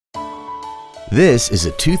This is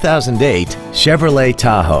a 2008 Chevrolet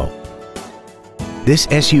Tahoe. This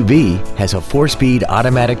SUV has a 4-speed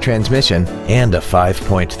automatic transmission and a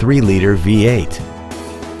 5.3-liter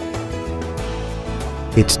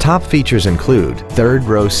V8. Its top features include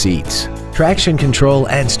third-row seats, traction control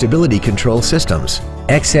and stability control systems,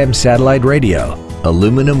 XM satellite radio,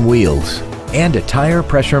 aluminum wheels, and a tire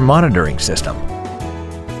pressure monitoring system.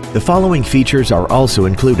 The following features are also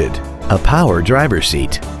included: a power driver's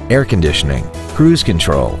seat, air conditioning, cruise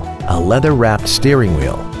control, a leather-wrapped steering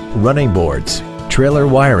wheel, running boards, trailer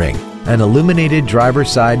wiring, an illuminated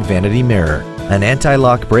driver's side vanity mirror, an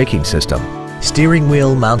anti-lock braking system, steering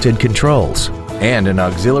wheel mounted controls, and an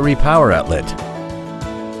auxiliary power outlet.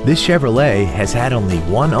 This Chevrolet has had only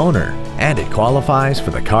one owner and it qualifies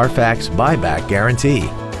for the Carfax buyback guarantee.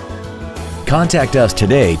 Contact us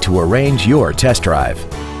today to arrange your test drive.